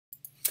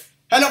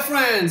Hello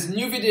friends,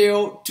 new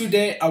video.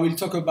 Today I will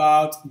talk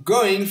about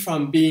going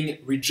from being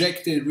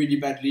rejected really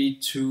badly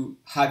to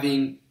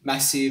having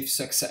massive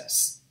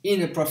success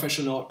in a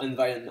professional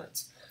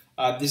environment.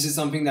 This is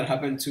something that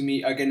happened to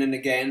me again and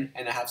again,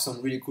 and I have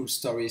some really cool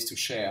stories to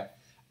share.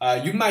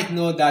 You might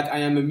know that I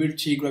am a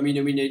multi-Grammy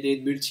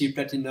nominated,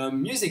 multi-platinum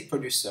music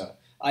producer.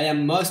 I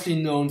am mostly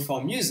known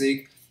for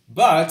music,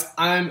 but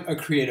I'm a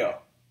creator,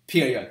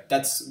 period.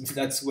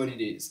 That's what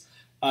it is.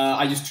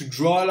 I used to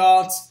draw a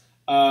lot.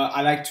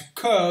 I like to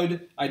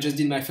code. I just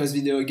did my first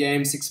video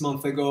game 6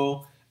 months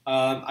ago.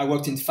 I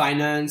worked in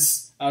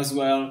finance as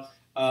well.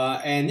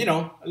 And you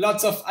know,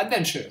 lots of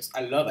adventures.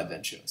 I love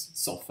adventures.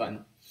 It's so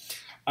fun.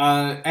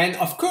 And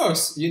of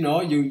course, you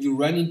know, you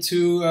run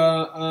into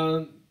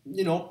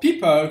you know,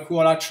 people who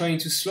are trying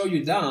to slow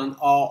you down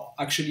or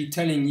actually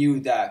telling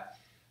you that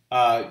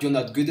you're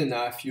not good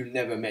enough, you'll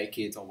never make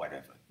it or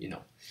whatever, you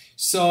know.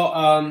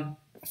 So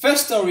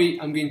first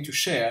story I'm going to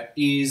share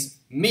is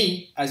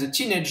me as a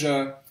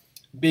teenager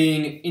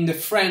being in the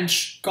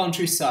French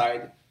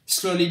countryside,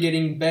 slowly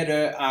getting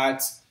better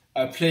at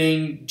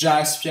playing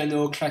jazz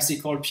piano,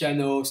 classical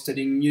piano,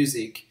 studying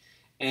music.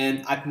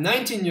 And at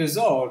 19 years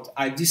old,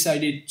 I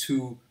decided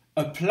to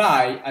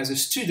apply as a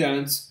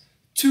student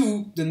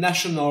to the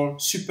National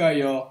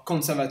Superior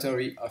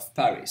Conservatory of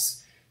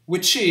Paris,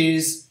 which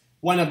is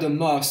one of the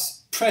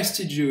most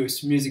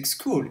prestigious music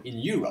schools in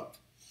Europe.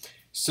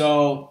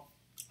 So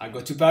I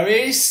go to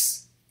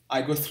Paris,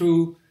 I go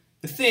through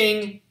the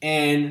thing,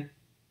 and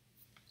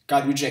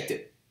got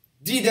rejected.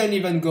 Didn't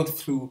even go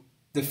through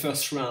the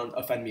first round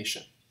of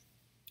admission.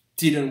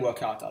 Didn't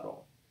work out at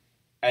all.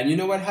 And you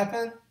know what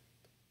happened?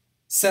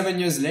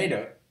 7 years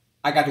later,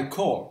 I got a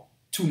call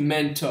to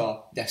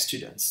mentor their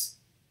students.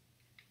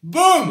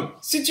 Boom!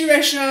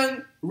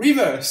 Situation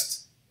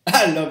reversed.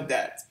 I love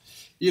that.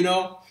 You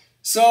know?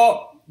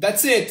 So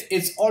that's it.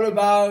 It's all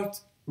about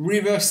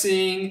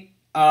reversing,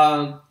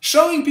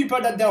 showing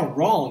people that they're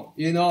wrong.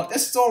 You know?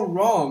 That's so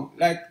wrong.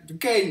 Like,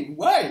 okay,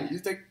 why?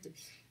 It's like,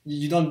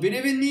 you don't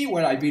believe in me?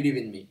 Well, I believe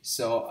in me.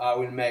 So I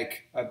will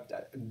make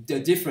the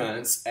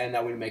difference and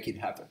I will make it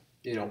happen,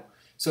 you know.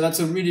 So that's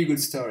a really good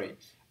story.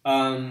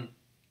 I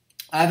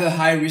have a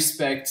high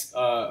respect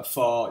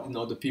for, you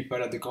know, the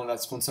people at the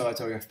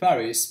Conservatory of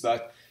Paris,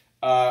 but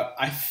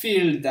I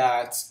feel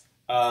that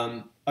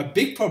a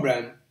big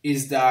problem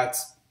is that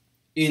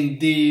in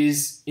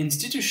these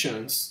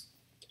institutions,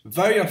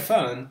 very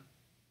often,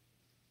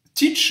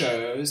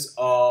 teachers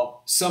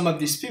or some of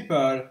these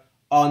people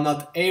are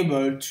not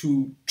able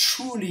to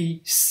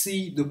truly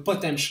see the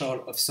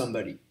potential of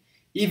somebody.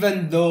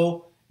 Even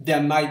though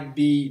they might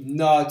be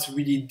not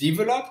really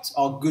developed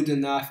or good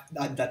enough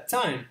at that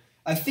time,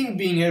 I think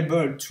being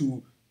able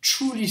to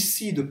truly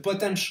see the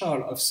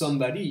potential of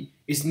somebody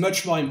is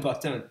much more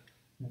important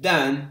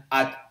than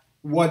at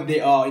what they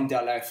are in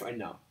their life right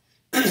now.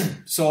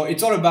 So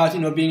it's all about,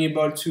 you know, being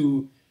able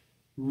to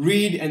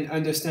read and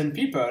understand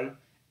people.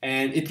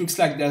 And it looks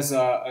like there's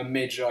a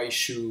major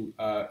issue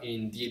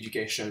in the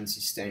education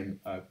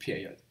system,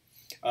 period.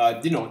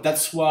 You know,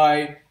 that's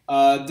why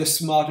the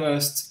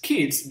smartest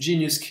kids,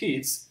 genius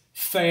kids,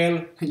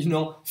 fail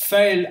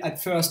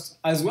at first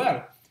as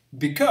well,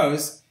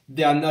 because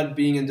they are not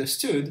being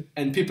understood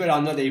and people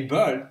are not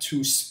able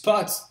to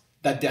spot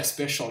that they're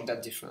special,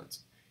 that different.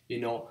 You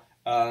know,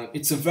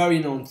 it's a very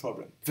known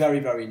problem, very,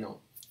 very known.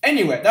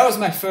 Anyway, that was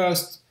my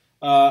first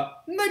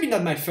maybe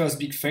not my first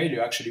big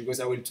failure, actually, because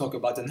I will talk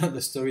about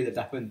another story that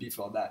happened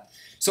before that.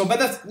 So, but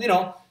that's, you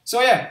know, so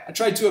yeah, I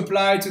tried to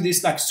apply to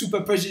this like super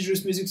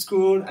prestigious music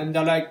school and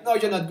they're like, no,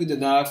 you're not good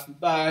enough,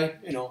 bye,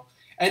 you know.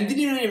 And they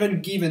didn't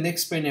even give an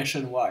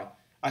explanation why.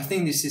 I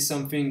think this is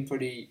something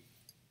pretty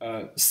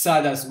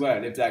sad as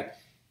well. It's like,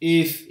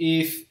 if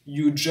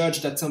you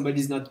judge that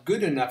somebody's not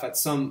good enough at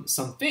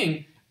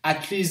something,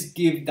 at least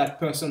give that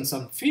person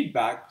some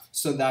feedback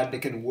so that they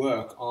can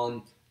work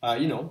on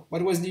you know,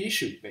 what was the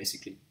issue,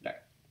 basically,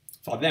 like,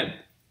 for them.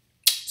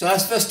 So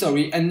that's first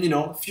story, and, you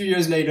know, a few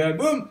years later,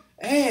 boom,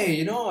 hey,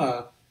 you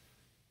know,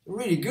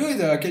 really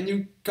good, can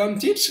you come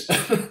teach?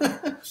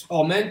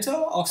 Or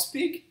mentor, or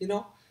speak, you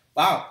know?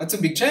 Wow, that's a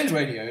big change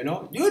right here, you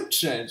know? Huge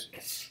change.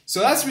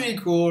 So that's really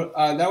cool.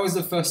 That was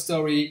the first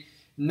story.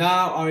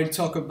 Now I will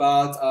talk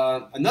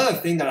about another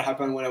thing that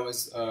happened when I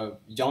was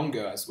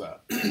younger as well.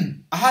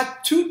 I had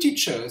two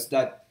teachers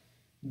that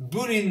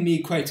bullied me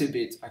quite a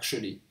bit,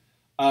 actually.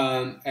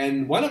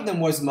 And one of them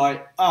was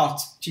my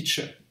art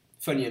teacher,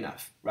 funny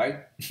enough, right?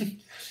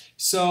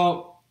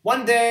 So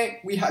one day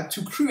we had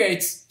to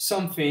create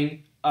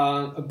something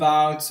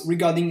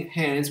regarding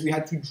hands. We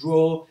had to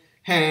draw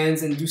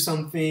hands and do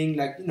something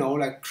like, you know,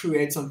 like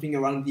create something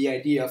around the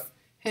idea of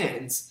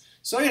hands.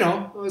 So, you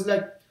know, I was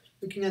like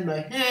looking at my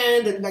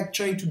hand and like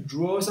trying to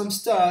draw some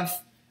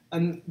stuff.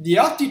 And the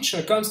art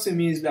teacher comes to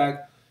me, he's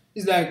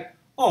like,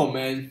 oh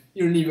man,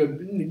 you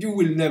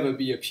will never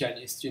be a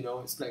pianist, you know.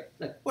 It's like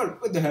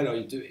what the hell are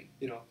you doing,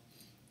 you know?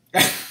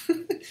 A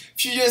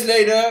few years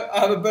later, I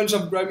have a bunch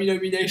of Grammy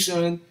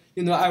nominations.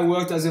 You know, I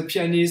worked as a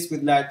pianist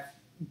with like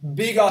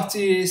big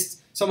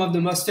artists, some of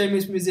the most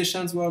famous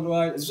musicians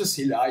worldwide. It's just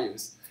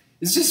hilarious.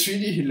 It's just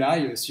really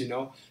hilarious, you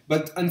know.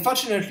 But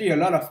unfortunately, a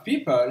lot of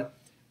people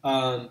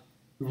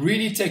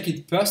really take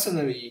it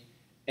personally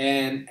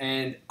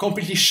and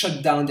completely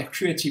shut down their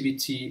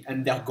creativity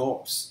and their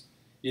goals,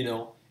 you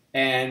know.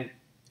 And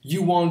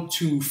you want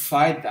to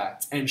fight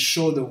that and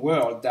show the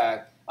world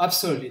that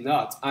absolutely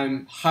not.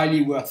 I'm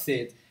highly worth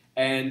it,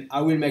 and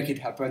I will make it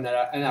happen,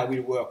 and I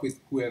will work with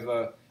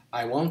whoever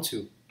I want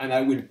to, and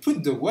I will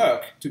put the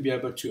work to be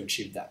able to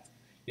achieve that,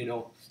 you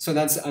know. So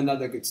that's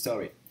another good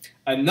story.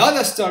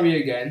 Another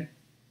story again,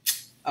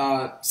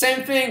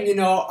 same thing, you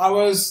know.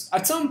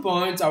 At some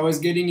point I was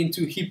getting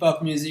into hip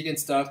hop music and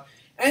stuff,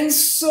 and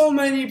so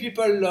many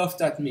people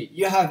laughed at me.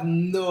 You have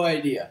no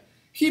idea.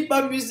 Hip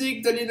hop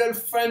music, the little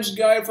French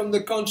guy from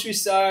the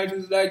countryside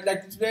who's like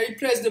he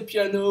plays the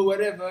piano,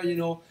 whatever, you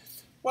know.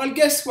 Well,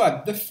 guess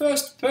what? The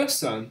first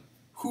person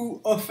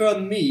who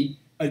offered me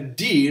a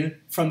deal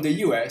from the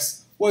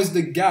US was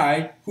the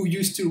guy who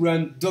used to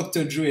run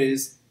Dr.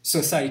 Dre's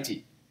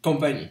Society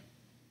company.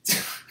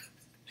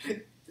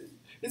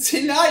 It's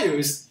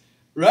hilarious,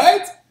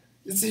 right?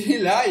 It's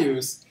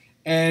hilarious.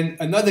 And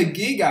another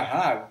gig I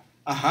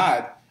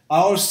had, I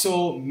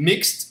also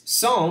mixed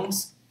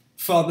songs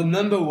for the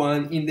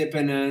 #1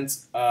 independent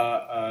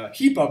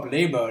hip-hop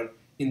label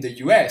in the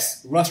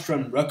US,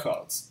 Rostrum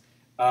Records.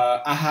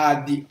 I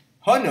had the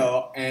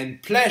honor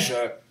and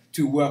pleasure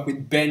to work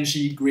with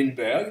Benji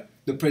Greenberg,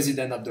 the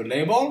president of the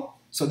label.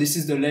 So this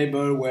is the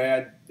label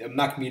where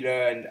Mac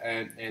Miller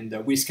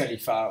and Wiz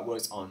Khalifa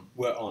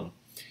were on.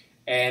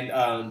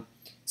 And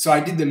so I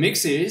did the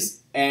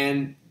mixes,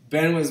 and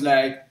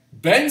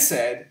Ben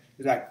said,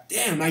 like,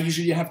 damn, I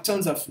usually have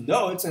tons of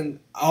notes, and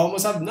I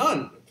almost have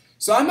none.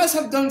 So I must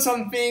have done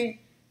something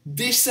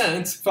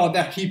decent for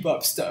their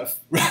hip-hop stuff,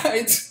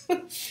 right?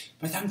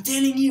 But I'm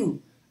telling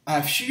you,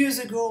 a few years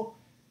ago,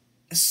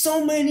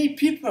 so many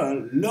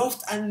people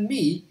laughed at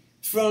me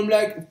from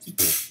like,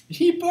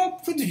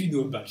 hip-hop? What do you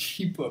know about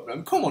hip-hop?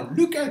 Like, come on,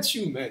 look at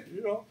you, man,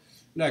 you know?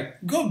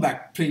 Like, go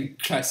back playing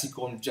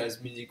classical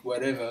jazz music,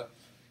 whatever.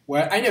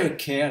 Well, I never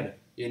cared,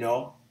 you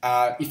know.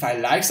 If I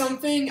like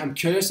something, I'm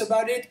curious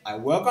about it, I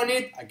work on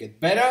it, I get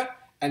better,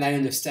 and I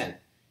understand,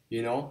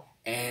 you know.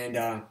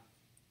 And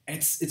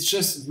it's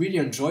just really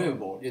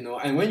enjoyable, you know.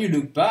 And when you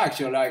look back,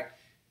 you're like,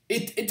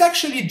 it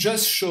actually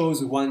just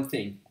shows one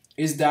thing,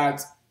 is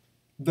that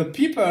the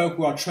people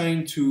who are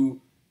trying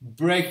to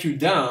break you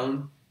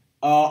down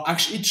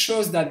actually, it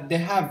shows that they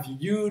have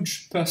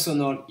huge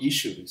personal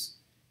issues,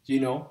 you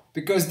know,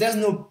 because there's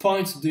no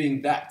point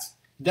doing that.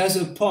 There's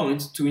a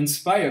point to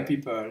inspire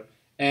people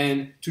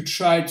and to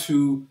try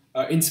to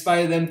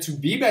inspire them to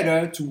be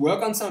better, to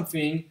work on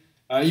something,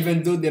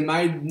 even though they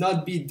might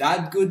not be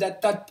that good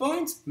at that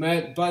point,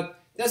 but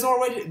there's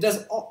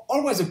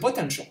always a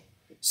potential.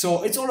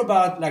 So it's all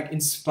about like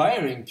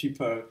inspiring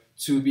people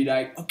to be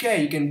like,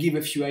 okay, you can give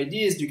a few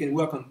ideas, you can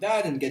work on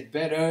that and get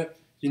better,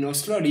 you know,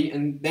 slowly,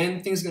 and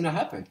then things gonna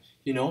happen,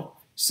 you know.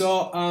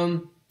 So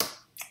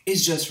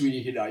it's just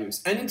really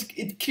hilarious, and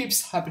it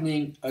keeps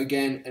happening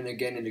again and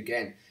again and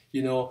again.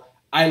 You know,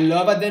 I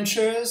love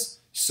adventures,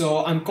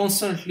 so I'm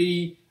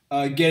constantly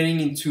getting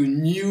into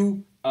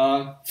new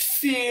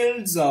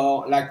fields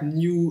or like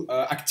new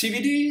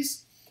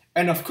activities.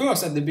 And of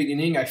course, at the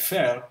beginning, I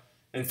failed,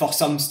 and for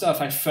some stuff,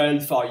 I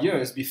failed for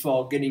years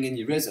before getting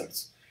any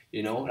results.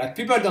 You know, like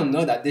people don't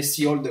know that. They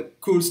see all the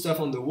cool stuff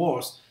on the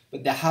walls,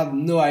 but they have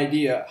no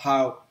idea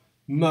how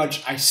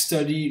much I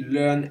study,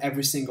 learn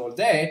every single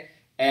day.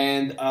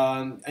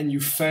 And you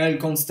fail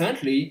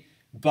constantly,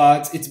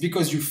 but it's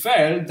because you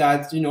fail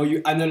that, you know,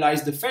 you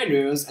analyze the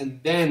failures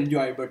and then you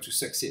are able to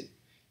succeed.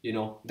 You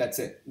know, that's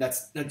it.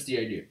 That's the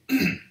idea.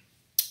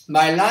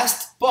 My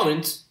last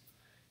point,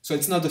 so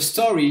it's not a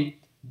story,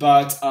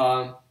 but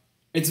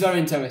it's very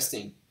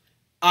interesting.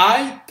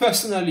 I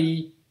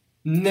personally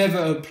never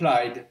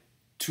applied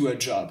to a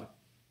job.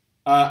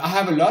 I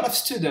have a lot of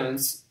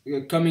students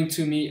coming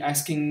to me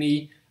asking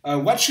me,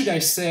 what should I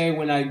say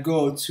when I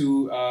go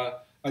to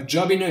a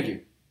job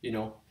interview, you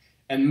know?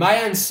 And my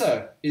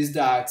answer is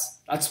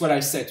that's what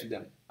I say to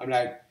them. I'm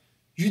like,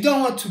 you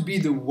don't want to be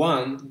the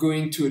one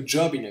going to a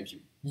job interview.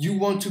 You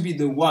want to be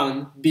the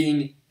one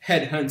being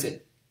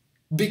headhunted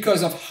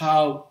because of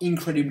how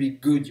incredibly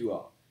good you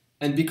are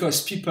and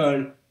because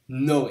people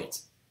know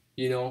it,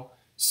 you know?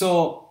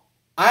 So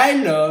I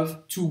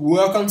love to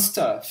work on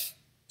stuff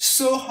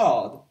so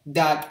hard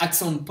that at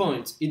some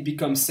point it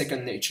becomes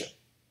second nature.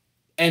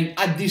 And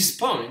at this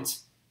point,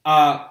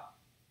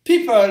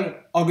 people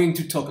are going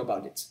to talk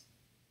about it.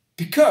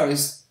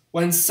 Because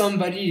when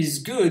somebody is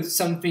good,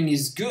 something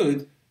is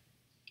good,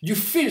 you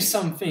feel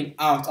something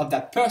out of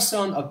that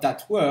person, of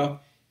that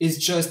work. It's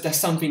just there's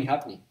something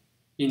happening,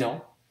 you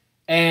know?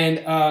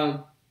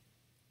 And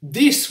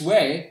this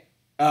way,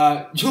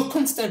 you're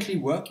constantly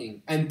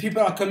working and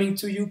people are coming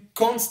to you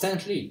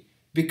constantly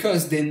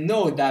because they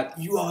know that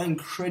you are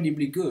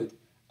incredibly good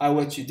at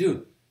what you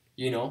do,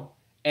 you know?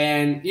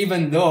 And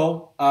even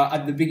though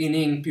at the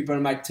beginning people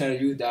might tell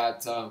you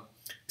that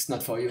it's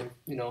not for you,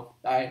 you know,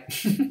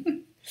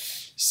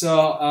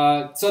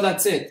 so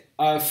that's it.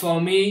 For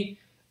me,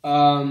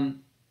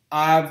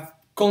 I've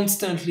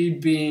constantly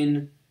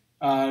been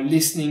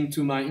listening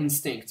to my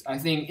instinct. I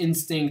think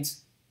instinct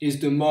is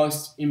the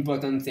most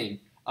important thing.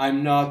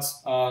 I'm not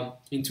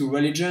into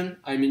religion.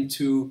 I'm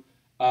into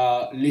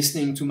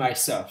listening to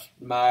myself.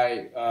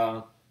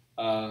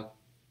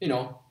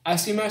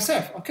 Asking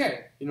myself,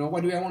 okay,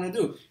 what do I want to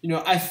do?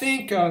 I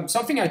think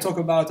something I talk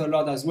about a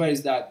lot as well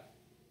is that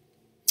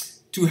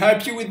to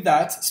help you with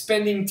that,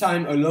 spending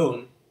time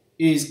alone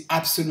is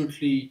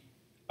absolutely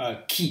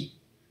key,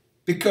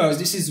 because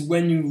this is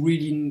when you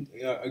really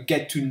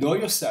get to know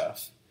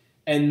yourself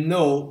and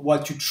know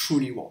what you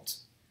truly want,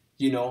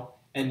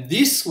 and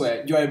this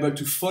way you're able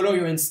to follow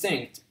your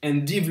instinct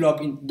and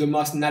develop in the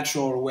most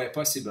natural way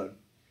possible.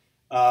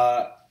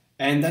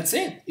 And that's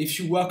it. If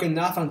you work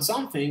enough on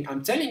something,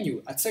 I'm telling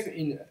you, at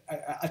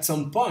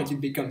some point it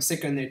becomes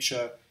second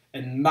nature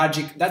and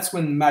magic. That's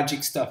when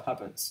magic stuff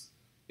happens,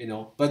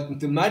 But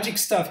the magic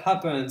stuff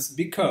happens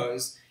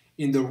because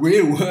in the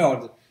real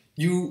world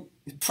you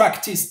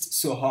practiced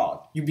so hard.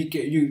 You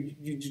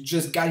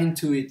just got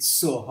into it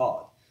so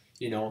hard,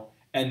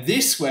 And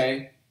this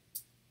way,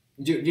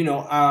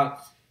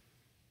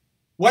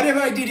 whatever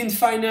I did in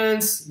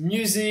finance,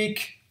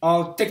 music,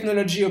 or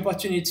technology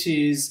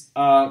opportunities,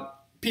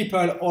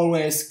 people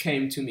always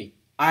came to me.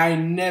 I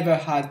never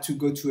had to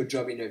go to a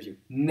job interview.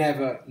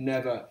 Never,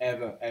 never,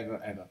 ever,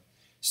 ever, ever.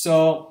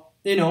 So,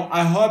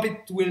 I hope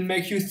it will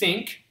make you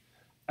think.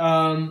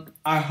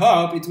 I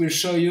hope it will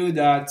show you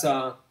that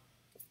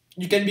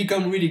you can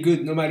become really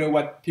good no matter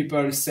what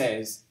people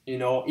says.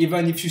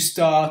 Even if you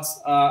start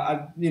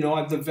at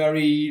the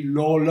very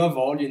low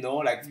level,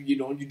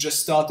 you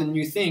just start a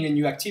new thing, a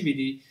new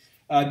activity.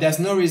 There's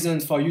no reason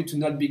for you to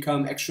not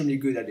become extremely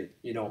good at it,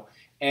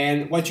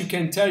 And what you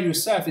can tell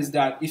yourself is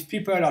that if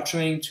people are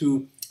trying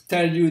to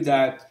tell you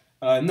that,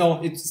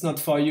 no, it's not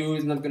for you,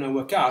 it's not going to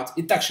work out,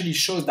 it actually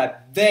shows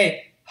that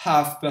they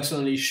have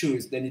personal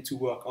issues they need to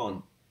work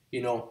on,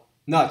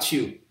 not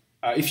you.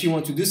 If you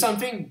want to do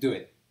something, do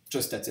it.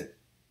 Just that's it.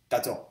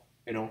 That's all,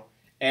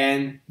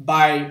 And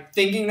by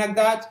thinking like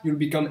that, you'll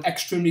become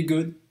extremely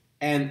good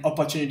and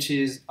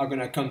opportunities are going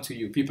to come to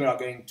you. People are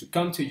going to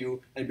come to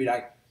you and be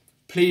like,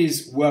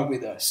 please work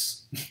with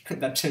us.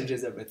 That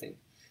changes everything.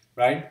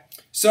 Right?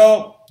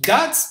 So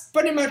that's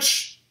pretty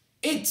much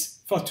it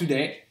for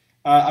today.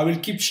 I will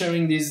keep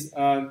sharing these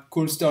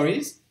cool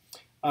stories.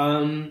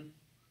 Don't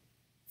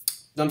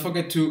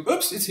forget to,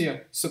 oops, it's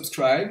here,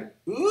 subscribe.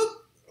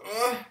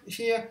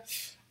 Here.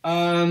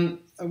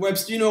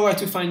 You know where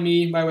to find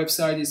me. My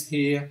website is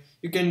here.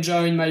 You can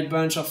join my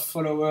bunch of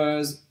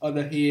followers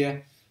over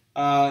here.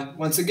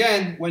 Once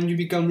again, when you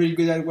become really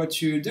good at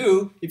what you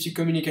do, if you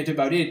communicate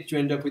about it, you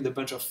end up with a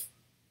bunch of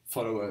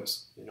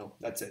followers.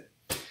 That's it.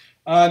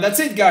 That's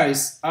it,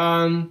 guys.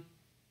 I'll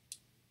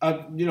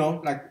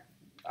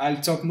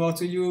talk more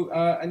to you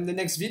in the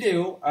next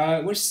video.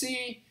 We'll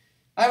see.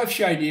 I have a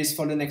few ideas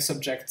for the next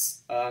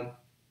subjects.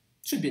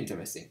 Should be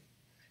interesting,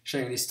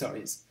 sharing these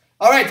stories.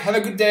 All right, have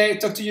a good day.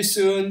 Talk to you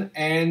soon.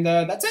 And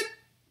that's it.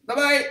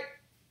 Bye-bye.